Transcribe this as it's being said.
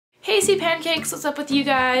Spacey Pancakes, what's up with you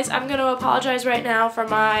guys? I'm gonna apologize right now for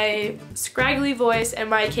my scraggly voice and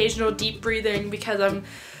my occasional deep breathing because I'm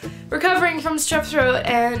recovering from strep throat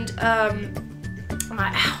and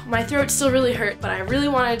my throat still really hurt, but I really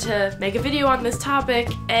wanted to make a video on this topic,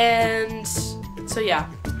 and so yeah,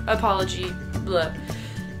 apology, blah.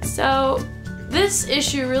 So this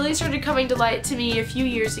issue really started coming to light to me a few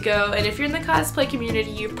years ago, and if you're in the cosplay community,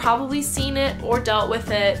 you've probably seen it or dealt with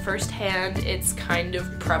it firsthand. It's kind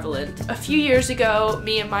of prevalent. A few years ago,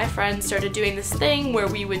 me and my friends started doing this thing where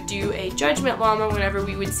we would do a judgment llama whenever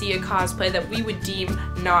we would see a cosplay that we would deem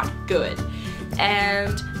not good.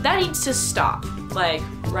 And that needs to stop, like,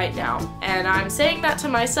 right now. And I'm saying that to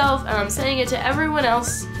myself, and I'm saying it to everyone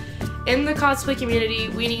else in the cosplay community.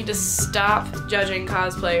 We need to stop judging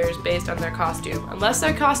cosplayers based on their costume. Unless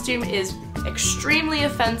their costume is extremely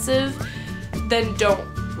offensive, then don't.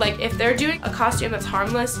 Like, if they're doing a costume that's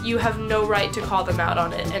harmless, you have no right to call them out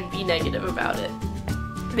on it and be negative about it.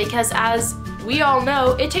 Because as we all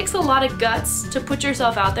know, it takes a lot of guts to put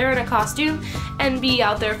yourself out there in a costume and be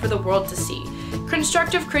out there for the world to see.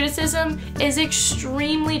 Constructive criticism is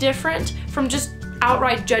extremely different from just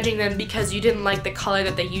outright judging them because you didn't like the color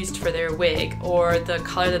that they used for their wig, or the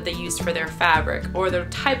color that they used for their fabric, or the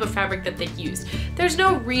type of fabric that they used. There's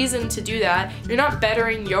no reason to do that. You're not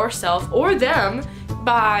bettering yourself or them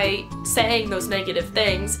by saying those negative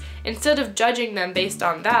things. Instead of judging them based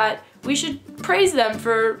on that, we should praise them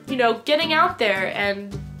for, you know, getting out there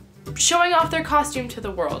and showing off their costume to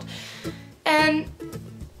the world. And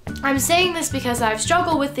I'm saying this because I've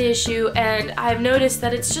struggled with the issue and I've noticed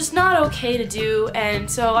that it's just not okay to do, and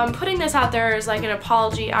so I'm putting this out there as like an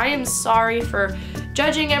apology. I am sorry for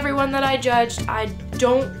judging everyone that I judged. I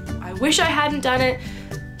wish I hadn't done it,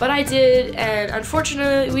 but I did, and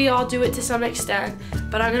unfortunately we all do it to some extent,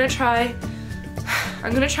 but I'm gonna try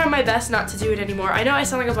my best not to do it anymore. I know I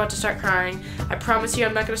sound like I'm about to start crying. I promise you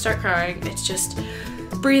I'm not gonna start crying. It's just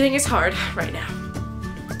breathing is hard right now.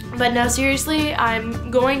 But no, seriously,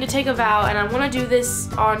 I'm going to take a vow, and I want to do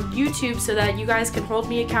this on YouTube so that you guys can hold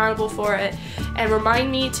me accountable for it and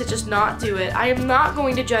remind me to just not do it. I am not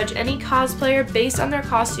going to judge any cosplayer based on their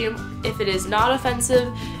costume if it is not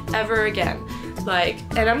offensive ever again. Like,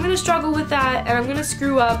 and I'm going to struggle with that, and I'm going to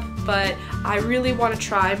screw up, but I really want to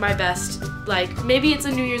try my best. Like, maybe it's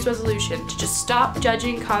a New Year's resolution to just stop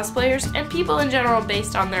judging cosplayers and people in general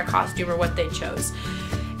based on their costume or what they chose.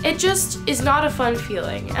 It just is not a fun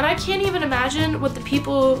feeling, and I can't even imagine what the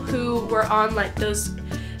people who were on like those,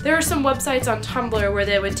 there are some websites on Tumblr where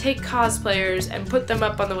they would take cosplayers and put them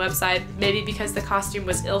up on the website, maybe because the costume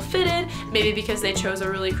was ill-fitted, maybe because they chose a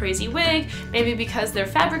really crazy wig, maybe because their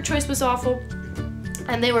fabric choice was awful,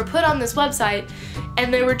 and they were put on this website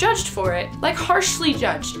and they were judged for it, like harshly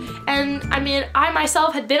judged. And I mean, I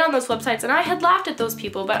myself had been on those websites and I had laughed at those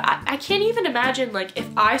people, but I can't even imagine, like, if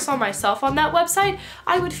I saw myself on that website,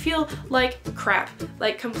 I would feel like crap,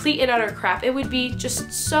 like complete and utter crap. It would be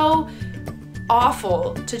just so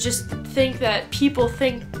awful to just think that people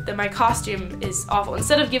think that my costume is awful.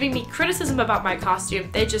 Instead of giving me criticism about my costume,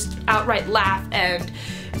 they just outright laugh and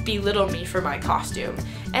belittle me for my costume.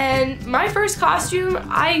 And my first costume,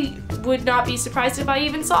 I would not be surprised if I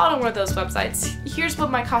even saw it on one of those websites. Here's what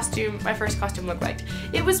my first costume looked like.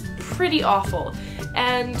 It was pretty awful,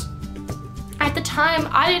 and at the time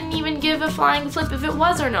I didn't even give a flying flip if it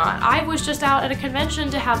was or not. I was just out at a convention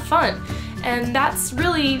to have fun, and that's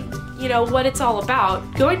really, you know, what it's all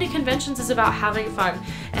about. Going to conventions is about having fun,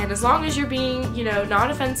 and as long as you're being, you know, not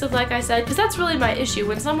offensive, like I said, because that's really my issue.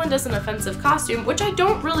 When someone does an offensive costume, which I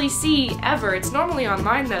don't really see ever, it's normally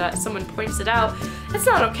online that someone points it out, it's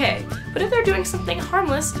not okay. But if they're doing something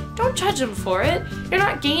harmless, don't judge them for it. You're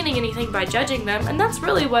not gaining anything by judging them, and that's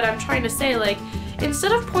really what I'm trying to say. Like,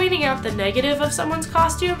 instead of pointing out the negative of someone's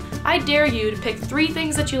costume, I dare you to pick 3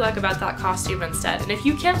 things that you like about that costume instead. And if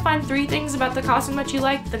you can't find 3 things about the costume that you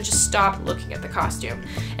like, then just stop looking at the costume.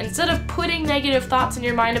 Instead of putting negative thoughts in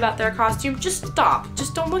your mind about their costume, just stop.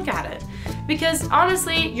 Just don't look at it. Because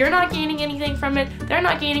honestly, you're not gaining anything from it, they're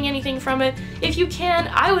not gaining anything from it. If you can,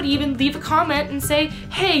 I would even leave a comment and say,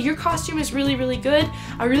 hey, your costume is really, really good.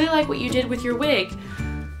 I really like what you did with your wig.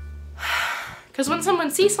 Because when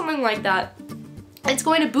someone sees something like that, it's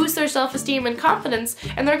going to boost their self-esteem and confidence,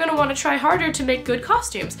 and they're going to want to try harder to make good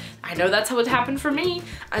costumes. I know that's how it happened for me.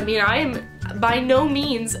 I mean, I am by no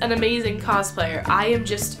means an amazing cosplayer. I am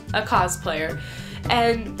just a cosplayer.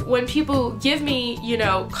 And when people give me, you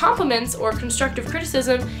know, compliments or constructive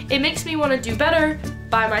criticism, it makes me want to do better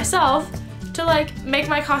by myself to, like, make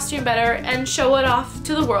my costume better and show it off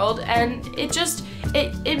to the world. And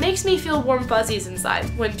it makes me feel warm fuzzies inside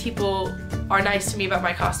when people are nice to me about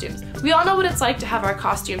my costumes. we all know what it's like to have our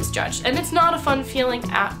costumes judged, and it's not a fun feeling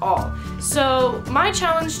at all. So my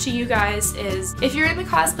challenge to you guys is, if you're in the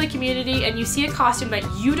cosplay community and you see a costume that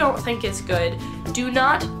you don't think is good, do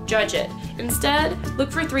not judge it. Instead,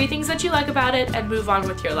 look for 3 things that you like about it and move on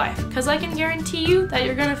with your life. Because I can guarantee you that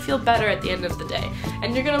you're gonna feel better at the end of the day.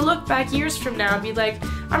 And you're gonna look back years from now and be like,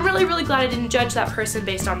 I'm really, really glad I didn't judge that person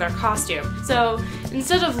based on their costume. So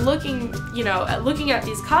instead of looking, looking at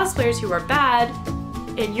these cosplayers who are bad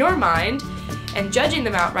in your mind and judging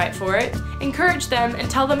them outright for it, encourage them and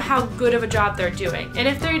tell them how good of a job they're doing. And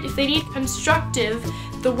if they need constructive,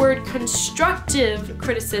 the word constructive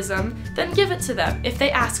criticism, then give it to them if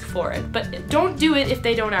they ask for it. But don't do it if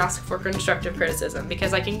they don't ask for constructive criticism,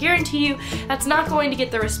 because I can guarantee you that's not going to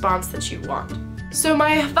get the response that you want. So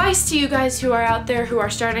my advice to you guys who are out there who are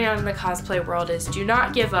starting out in the cosplay world is, do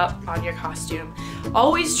not give up on your costume.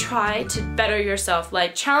 Always try to better yourself,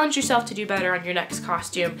 like challenge yourself to do better on your next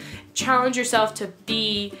costume. Challenge yourself to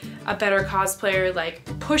be a better cosplayer, like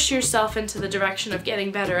push yourself into the direction of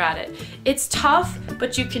getting better at it. It's tough,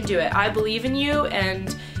 but you can do it. I believe in you,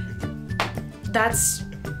 and that's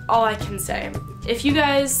all I can say. If you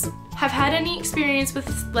guys have had any experience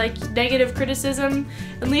with like negative criticism,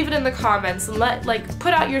 then leave it in the comments and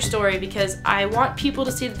put out your story, because I want people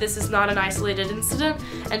to see that this is not an isolated incident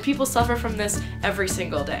and people suffer from this every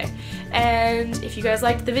single day. And if you guys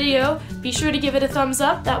liked the video, be sure to give it a thumbs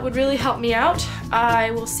up. That would really help me out. I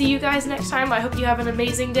will see you guys next time. I hope you have an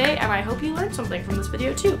amazing day, and I hope you learned something from this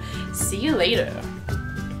video too. See you later.